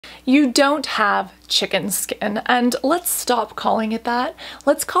You don't have chicken skin, and let's stop calling it that.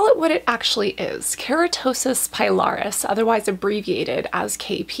 Let's call it what it actually is, keratosis pilaris, otherwise abbreviated as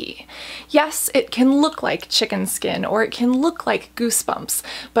KP. Yes, it can look like chicken skin or it can look like goosebumps,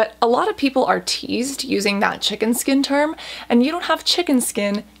 but a lot of people are teased using that chicken skin term, and you don't have chicken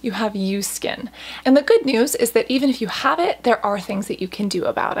skin, you have you skin. And the good news is that even if you have it, there are things that you can do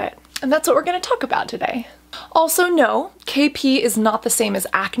about it. And that's what we're going to talk about today. Also, no, KP is not the same as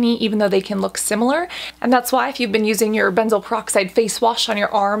acne, even though they can look similar. And that's why if you've been using your benzoyl peroxide face wash on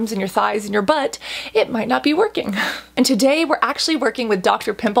your arms and your thighs and your butt, it might not be working. And today we're actually working with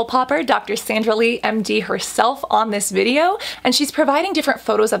Dr. Pimple Popper, Dr. Sandra Lee, MD herself on this video, and she's providing different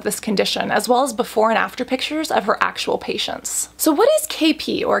photos of this condition, as well as before and after pictures of her actual patients. So what is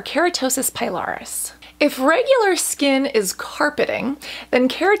KP, or keratosis pilaris? If regular skin is carpeting, then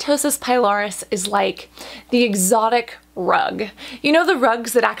keratosis pilaris is like the exotic rug. You know, the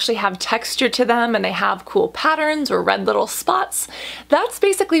rugs that actually have texture to them and they have cool patterns or red little spots? That's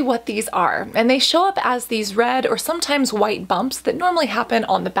basically what these are, and they show up as these red or sometimes white bumps that normally happen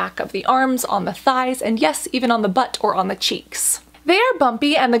on the back of the arms, on the thighs, and yes, even on the butt or on the cheeks. They are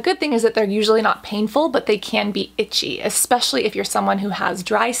bumpy, and the good thing is that they're usually not painful, but they can be itchy, especially if you're someone who has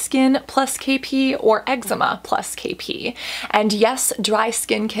dry skin plus KP or eczema plus KP. And yes, dry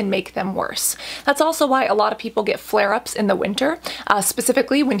skin can make them worse. That's also why a lot of people get flare-ups in the winter,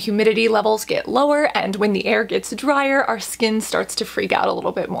 specifically when humidity levels get lower and when the air gets drier, our skin starts to freak out a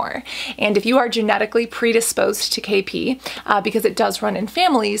little bit more. And if you are genetically predisposed to KP, because it does run in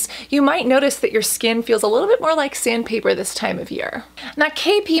families, you might notice that your skin feels a little bit more like sandpaper this time of year. Now,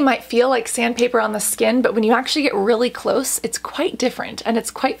 KP might feel like sandpaper on the skin, but when you actually get really close, it's quite different and it's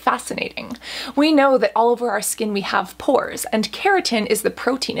quite fascinating. We know that all over our skin we have pores, and keratin is the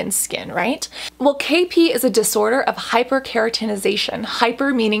protein in skin, right? Well, KP is a disorder of hyperkeratinization.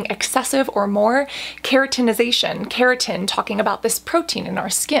 Hyper meaning excessive or more, keratinization, keratin talking about this protein in our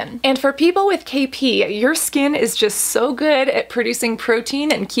skin. And for people with KP, your skin is just so good at producing protein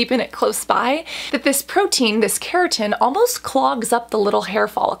and keeping it close by that this protein, this keratin, almost clogs up the little hair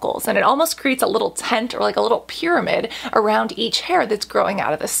follicles, and it almost creates a little tent or like a little pyramid around each hair that's growing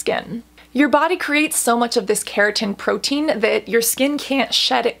out of the skin. Your body creates so much of this keratin protein that your skin can't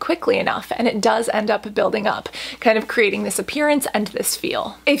shed it quickly enough, and it does end up building up, kind of creating this appearance and this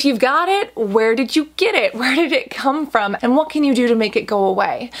feel. If you've got it, where did you get it? Where did it come from? And what can you do to make it go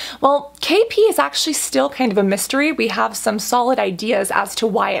away? Well, KP is actually still kind of a mystery. We have some solid ideas as to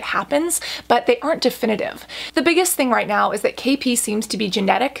why it happens, but they aren't definitive. The biggest thing right now is that KP seems to be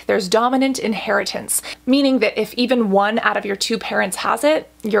genetic. There's dominant inheritance, meaning that if even one out of your two parents has it,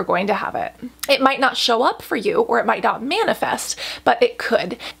 you're going to have it. It might not show up for you, or it might not manifest, but it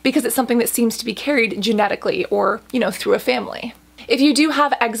could, because it's something that seems to be carried genetically or, through a family. If you do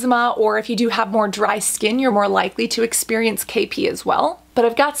have eczema, or if you do have more dry skin, you're more likely to experience KP as well. But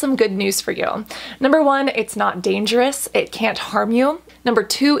I've got some good news for you. Number one, it's not dangerous. It can't harm you. Number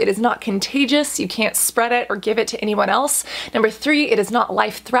two, it is not contagious. You can't spread it or give it to anyone else. Number three, it is not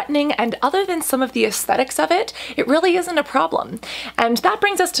life-threatening, and other than some of the aesthetics of it, it really isn't a problem. And that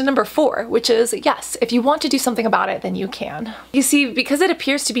brings us to number four, which is, yes, if you want to do something about it, then you can. You see, because it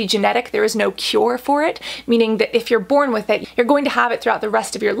appears to be genetic, there is no cure for it, meaning that if you're born with it, you're going to have it throughout the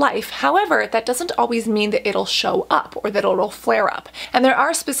rest of your life. However, that doesn't always mean that it'll show up or that it'll flare up. And there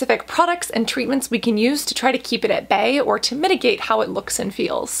are specific products and treatments we can use to try to keep it at bay or to mitigate how it looks and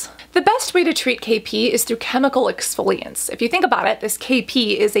feels. The best way to treat KP is through chemical exfoliants. If you think about it, this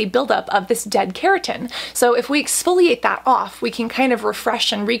KP is a buildup of this dead keratin. So if we exfoliate that off, we can kind of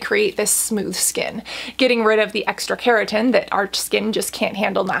refresh and recreate this smooth skin, getting rid of the extra keratin that our skin just can't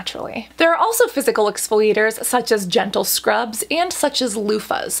handle naturally. There are also physical exfoliators such as gentle scrubs and such as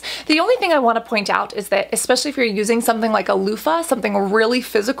loofahs. The only thing I want to point out is that, especially if you're using something like a loofah, something really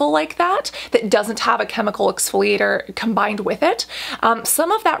physical like that, that doesn't have a chemical exfoliator combined with it,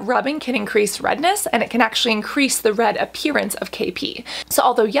 some of that rubbing can increase redness, and it can actually increase the red appearance of KP. So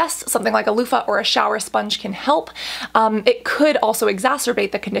although yes, something like a loofah or a shower sponge can help, it could also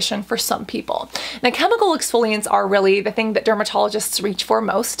exacerbate the condition for some people. Now, chemical exfoliants are really the thing that dermatologists reach for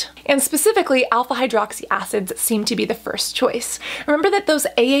most, and specifically alpha hydroxy acids seem to be the first choice. Remember that those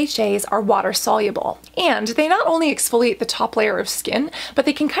AHAs are water soluble, and they not only exfoliate the top layer of skin, but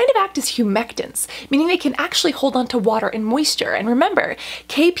they can kind of act as humectants, meaning they can actually hold on to water and moisture. And remember,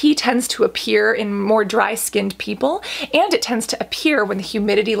 KP tends to appear in more dry-skinned people, and it tends to appear when the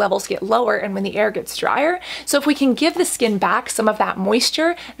humidity levels get lower and when the air gets drier. So if we can give the skin back some of that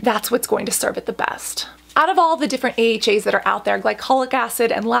moisture, that's what's going to serve it the best. Out of all the different AHAs that are out there, glycolic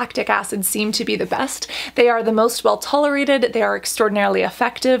acid and lactic acid seem to be the best. They are the most well tolerated, they are extraordinarily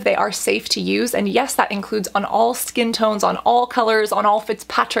effective, they are safe to use, and yes, that includes on all skin tones, on all colors, on all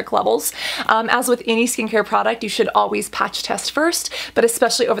Fitzpatrick levels. As with any skincare product, you should always patch test first, but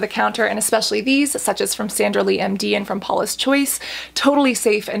especially over the counter, and especially these, such as from Cassandra MD and from Paula's Choice, totally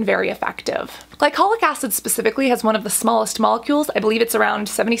safe and very effective. Glycolic acid specifically has one of the smallest molecules. I believe it's around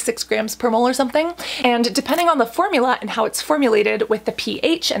 76 grams per mole or something. And depending on the formula and how it's formulated with the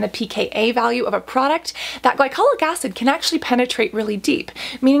pH and the pKa value of a product, that glycolic acid can actually penetrate really deep,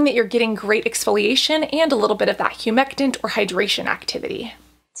 meaning that you're getting great exfoliation and a little bit of that humectant or hydration activity.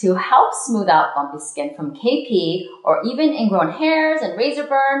 To help smooth out bumpy skin from KP or even ingrown hairs and razor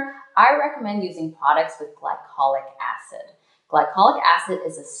burn, I recommend using products with glycolic acid. Glycolic acid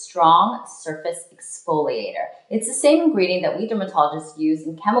is a strong surface exfoliator. It's the same ingredient that we dermatologists use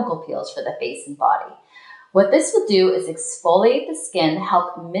in chemical peels for the face and body. What this will do is exfoliate the skin,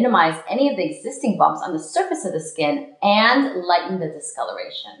 help minimize any of the existing bumps on the surface of the skin, and lighten the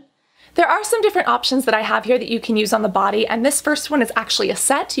discoloration. There are some different options that I have here that you can use on the body, and this first one is actually a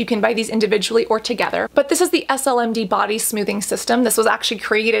set. You can buy these individually or together, but this is the SLMD Body Smoothing System. This was actually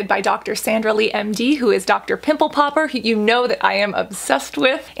created by Dr. Cassandra MD, who is Dr. Pimple Popper, who you know that I am obsessed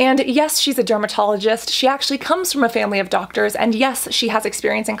with. And yes, she's a dermatologist. She actually comes from a family of doctors, and yes, she has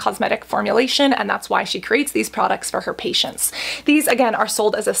experience in cosmetic formulation, and that's why she creates these products for her patients. These, again, are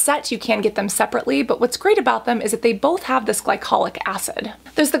sold as a set. You can get them separately, but what's great about them is that they both have this glycolic acid.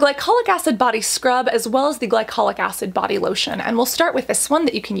 There's the glycolic acid body scrub as well as the glycolic acid body lotion, and we'll start with this one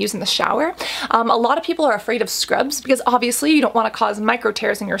that you can use in the shower. A lot of people are afraid of scrubs because obviously you don't want to cause micro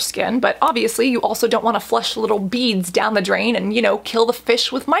tears in your skin, but obviously you also don't want to flush little beads down the drain and, you know, kill the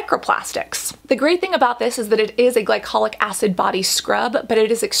fish with microplastics. The great thing about this is that it is a glycolic acid body scrub, but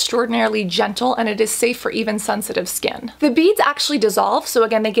it is extraordinarily gentle and it is safe for even sensitive skin. The beads actually dissolve, so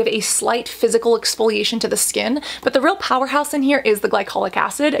again they give a slight physical exfoliation to the skin, but the real powerhouse in here is the glycolic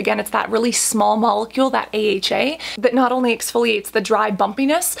acid. Again, it's that really small molecule, that AHA, that not only exfoliates the dry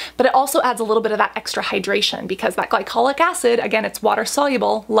bumpiness, but it also adds a little bit of that extra hydration because that glycolic acid, again, it's water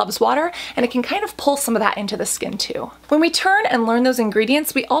soluble, loves water, and it can kind of pull some of that into the skin too. When we turn and learn those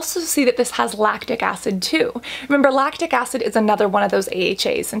ingredients, we also see that this has lactic acid too. Remember, lactic acid is another one of those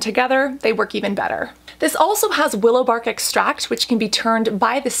AHAs, and together they work even better. This also has willow bark extract, which can be turned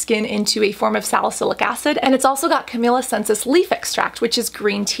by the skin into a form of salicylic acid, and it's also got Camellia sinensis leaf extract, which is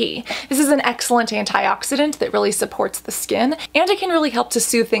green tea. This is an excellent antioxidant that really supports the skin, and it can really help to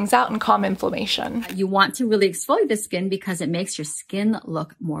soothe things out and calm inflammation. You want to really exfoliate the skin because it makes your skin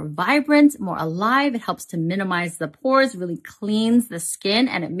look more vibrant, more alive. It helps to minimize the pores, really cleans the skin,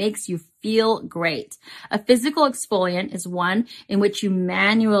 and it makes you feel great. A physical exfoliant is one in which you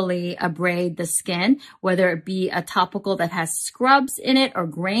manually abrade the skin, whether it be a topical that has scrubs in it or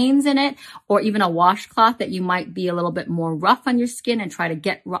grains in it, or even a washcloth that you might be a little bit more rough on your skin and try to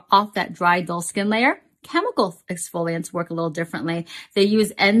get off that dry, dull skin layer. Chemical exfoliants work a little differently. They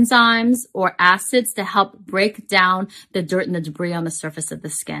use enzymes or acids to help break down the dirt and the debris on the surface of the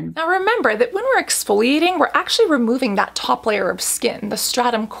skin. Now remember that when we're exfoliating, we're actually removing that top layer of skin, the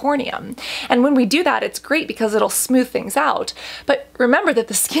stratum corneum. And when we do that, it's great because it'll smooth things out. But remember that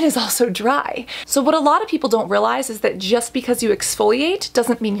the skin is also dry. So what a lot of people don't realize is that just because you exfoliate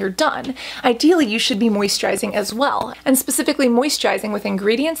doesn't mean you're done. Ideally, you should be moisturizing as well, and specifically moisturizing with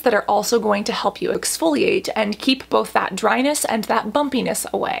ingredients that are also going to help you exfoliate and keep both that dryness and that bumpiness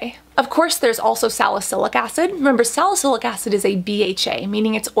away. Of course, there's also salicylic acid. Remember, salicylic acid is a BHA,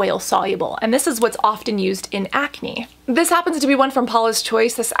 meaning it's oil soluble, and this is what's often used in acne. This happens to be one from Paula's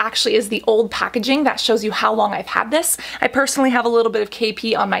Choice. This actually is the old packaging that shows you how long I've had this. I personally have a little bit of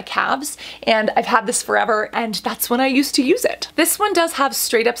KP on my calves, and I've had this forever, and that's when I used to use it. This one does have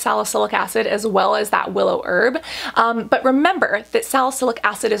straight up salicylic acid as well as that willow herb, but remember that salicylic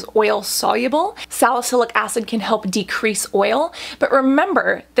acid is oil soluble. Salicylic acid can help decrease oil, but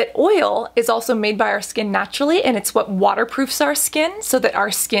remember that oil is also made by our skin naturally, and it's what waterproofs our skin so that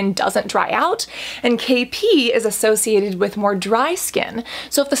our skin doesn't dry out, and KP is associated with more dry skin.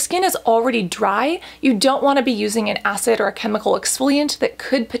 So if the skin is already dry, you don't want to be using an acid or a chemical exfoliant that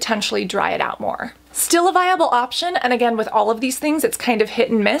could potentially dry it out more. Still a viable option, and again, with all of these things, it's kind of hit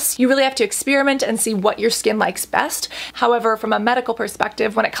and miss. You really have to experiment and see what your skin likes best. However, from a medical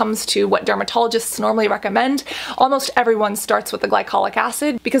perspective, when it comes to what dermatologists normally recommend, almost everyone starts with the glycolic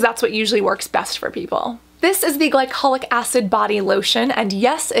acid because that's what usually works best for people. This is the glycolic acid body lotion, and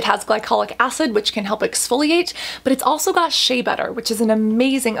yes, it has glycolic acid, which can help exfoliate, but it's also got shea butter, which is an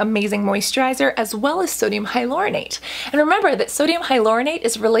amazing, amazing moisturizer, as well as sodium hyaluronate. And remember that sodium hyaluronate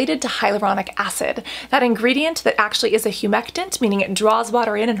is related to hyaluronic acid, that ingredient that actually is a humectant, meaning it draws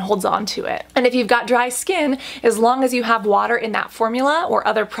water in and holds on to it. And if you've got dry skin, as long as you have water in that formula or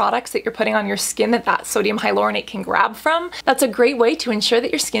other products that you're putting on your skin that sodium hyaluronate can grab from, that's a great way to ensure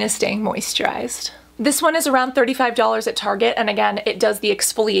that your skin is staying moisturized. This one is around $35 at Target, and again, it does the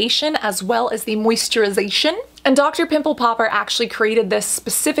exfoliation as well as the moisturization. And Dr. Pimple Popper actually created this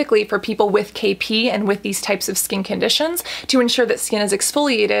specifically for people with KP and with these types of skin conditions to ensure that skin is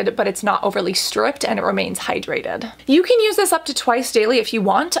exfoliated, but it's not overly stripped and it remains hydrated. You can use this up to twice daily if you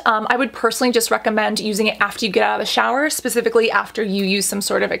want. I would personally just recommend using it after you get out of the shower, specifically after you use some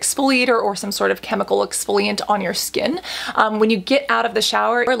sort of exfoliator or some sort of chemical exfoliant on your skin. When you get out of the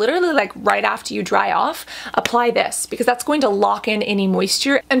shower, or literally like right after you dry off, apply this, because that's going to lock in any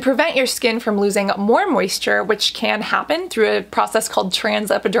moisture and prevent your skin from losing more moisture, which can happen through a process called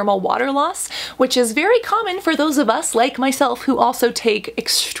transepidermal water loss, which is very common for those of us like myself who also take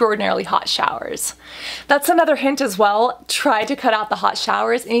extraordinarily hot showers. That's another hint as well. Try to cut out the hot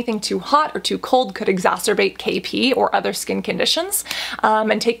showers. Anything too hot or too cold could exacerbate KP or other skin conditions.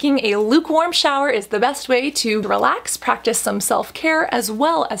 And taking a lukewarm shower is the best way to relax, practice some self-care, as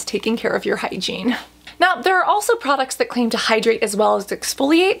well as taking care of your hygiene. Now, there are also products that claim to hydrate as well as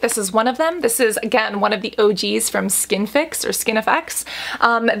exfoliate. This is one of them. This is, again, one of the OGs from SkinFix or SkinFX.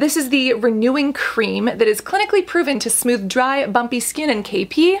 This is the Renewing Cream that is clinically proven to smooth dry, bumpy skin and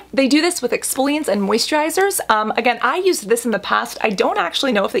KP. They do this with exfoliants and moisturizers. Again, I used this in the past. I don't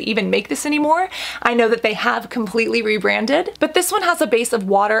actually know if they even make this anymore. I know that they have completely rebranded, but this one has a base of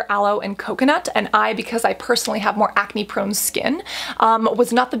water, aloe, and coconut, and because I personally have more acne-prone skin,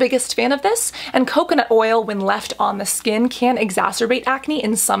 was not the biggest fan of this, and coconut oil, when left on the skin, can exacerbate acne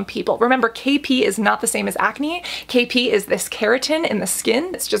in some people. Remember, KP is not the same as acne. KP is this keratin in the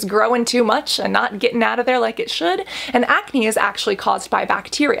skin that's just growing too much and not getting out of there like it should, and acne is actually caused by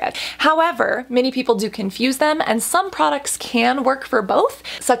bacteria. However, many people do confuse them, and some products can work for both,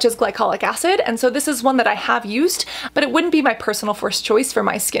 such as glycolic acid, and so this is one that I have used, but it wouldn't be my personal first choice for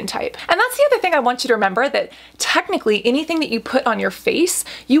my skin type. And that's the other thing I want you to remember, that technically anything that you put on your face,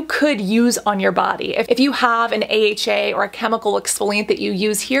 you could use on your body. If you have an AHA or a chemical exfoliant that you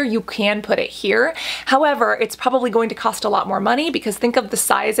use here, you can put it here. However, it's probably going to cost a lot more money, because think of the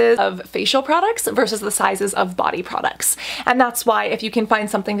sizes of facial products versus the sizes of body products. And that's why if you can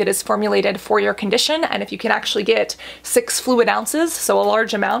find something that is formulated for your condition, and if you can actually get 6 fluid ounces, so a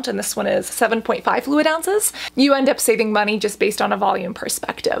large amount, and this one is 7.5 fluid ounces, you end up saving money just based on a volume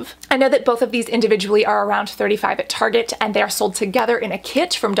perspective. I know that both of these individually are around $35 at Target, and they are sold together in a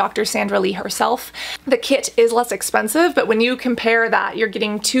kit from Dr. Cassandra herself. The kit is less expensive, but when you compare that, you're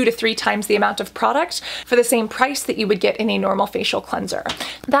getting 2 to 3 times the amount of product for the same price that you would get in a normal facial cleanser.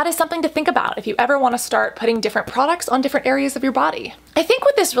 That is something to think about if you ever want to start putting different products on different areas of your body. I think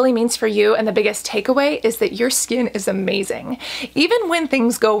what this really means for you, and the biggest takeaway, is that your skin is amazing. Even when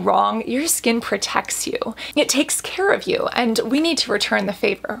things go wrong, your skin protects you. It takes care of you, and we need to return the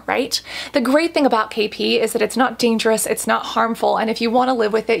favor, right? The great thing about KP is that it's not dangerous, it's not harmful, and if you want to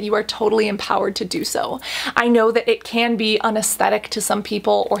live with it, you are totally empowered to do so. I know that it can be unaesthetic to some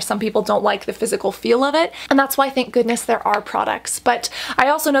people, or some people don't like the physical feel of it, and that's why, thank goodness, there are products. But I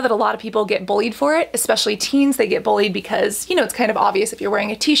also know that a lot of people get bullied for it, especially teens. They get bullied because, you know, it's kind of obvious if you're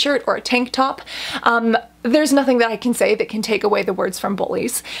wearing a t-shirt or a tank top. There's nothing that I can say that can take away the words from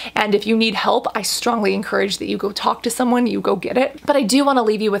bullies. And if you need help, I strongly encourage that you go talk to someone, you go get it. But I do want to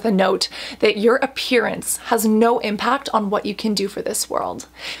leave you with a note that your appearance has no impact on what you can do for this world.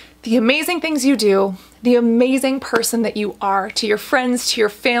 The amazing things you do, the amazing person that you are to your friends, to your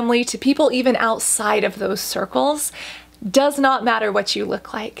family, to people even outside of those circles, does not matter what you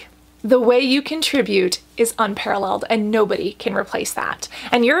look like. The way you contribute is unparalleled, and nobody can replace that.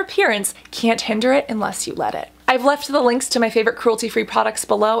 And your appearance can't hinder it unless you let it. I've left the links to my favorite cruelty-free products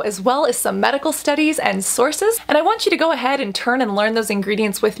below, as well as some medical studies and sources, and I want you to go ahead and turn and learn those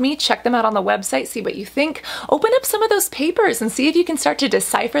ingredients with me. Check them out on the website, see what you think. Open up some of those papers and see if you can start to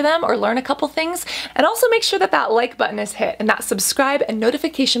decipher them or learn a couple things, and also make sure that that like button is hit and that subscribe and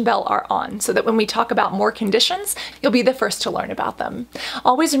notification bell are on, so that when we talk about more conditions, you'll be the first to learn about them.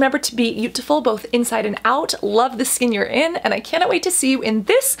 Always remember to be beautiful both inside and out. Love the skin you're in, and I cannot wait to see you in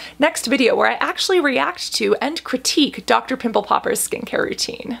this next video where I actually react to and critique Dr. Pimple Popper's skincare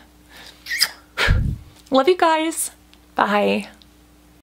routine. Love you guys. Bye.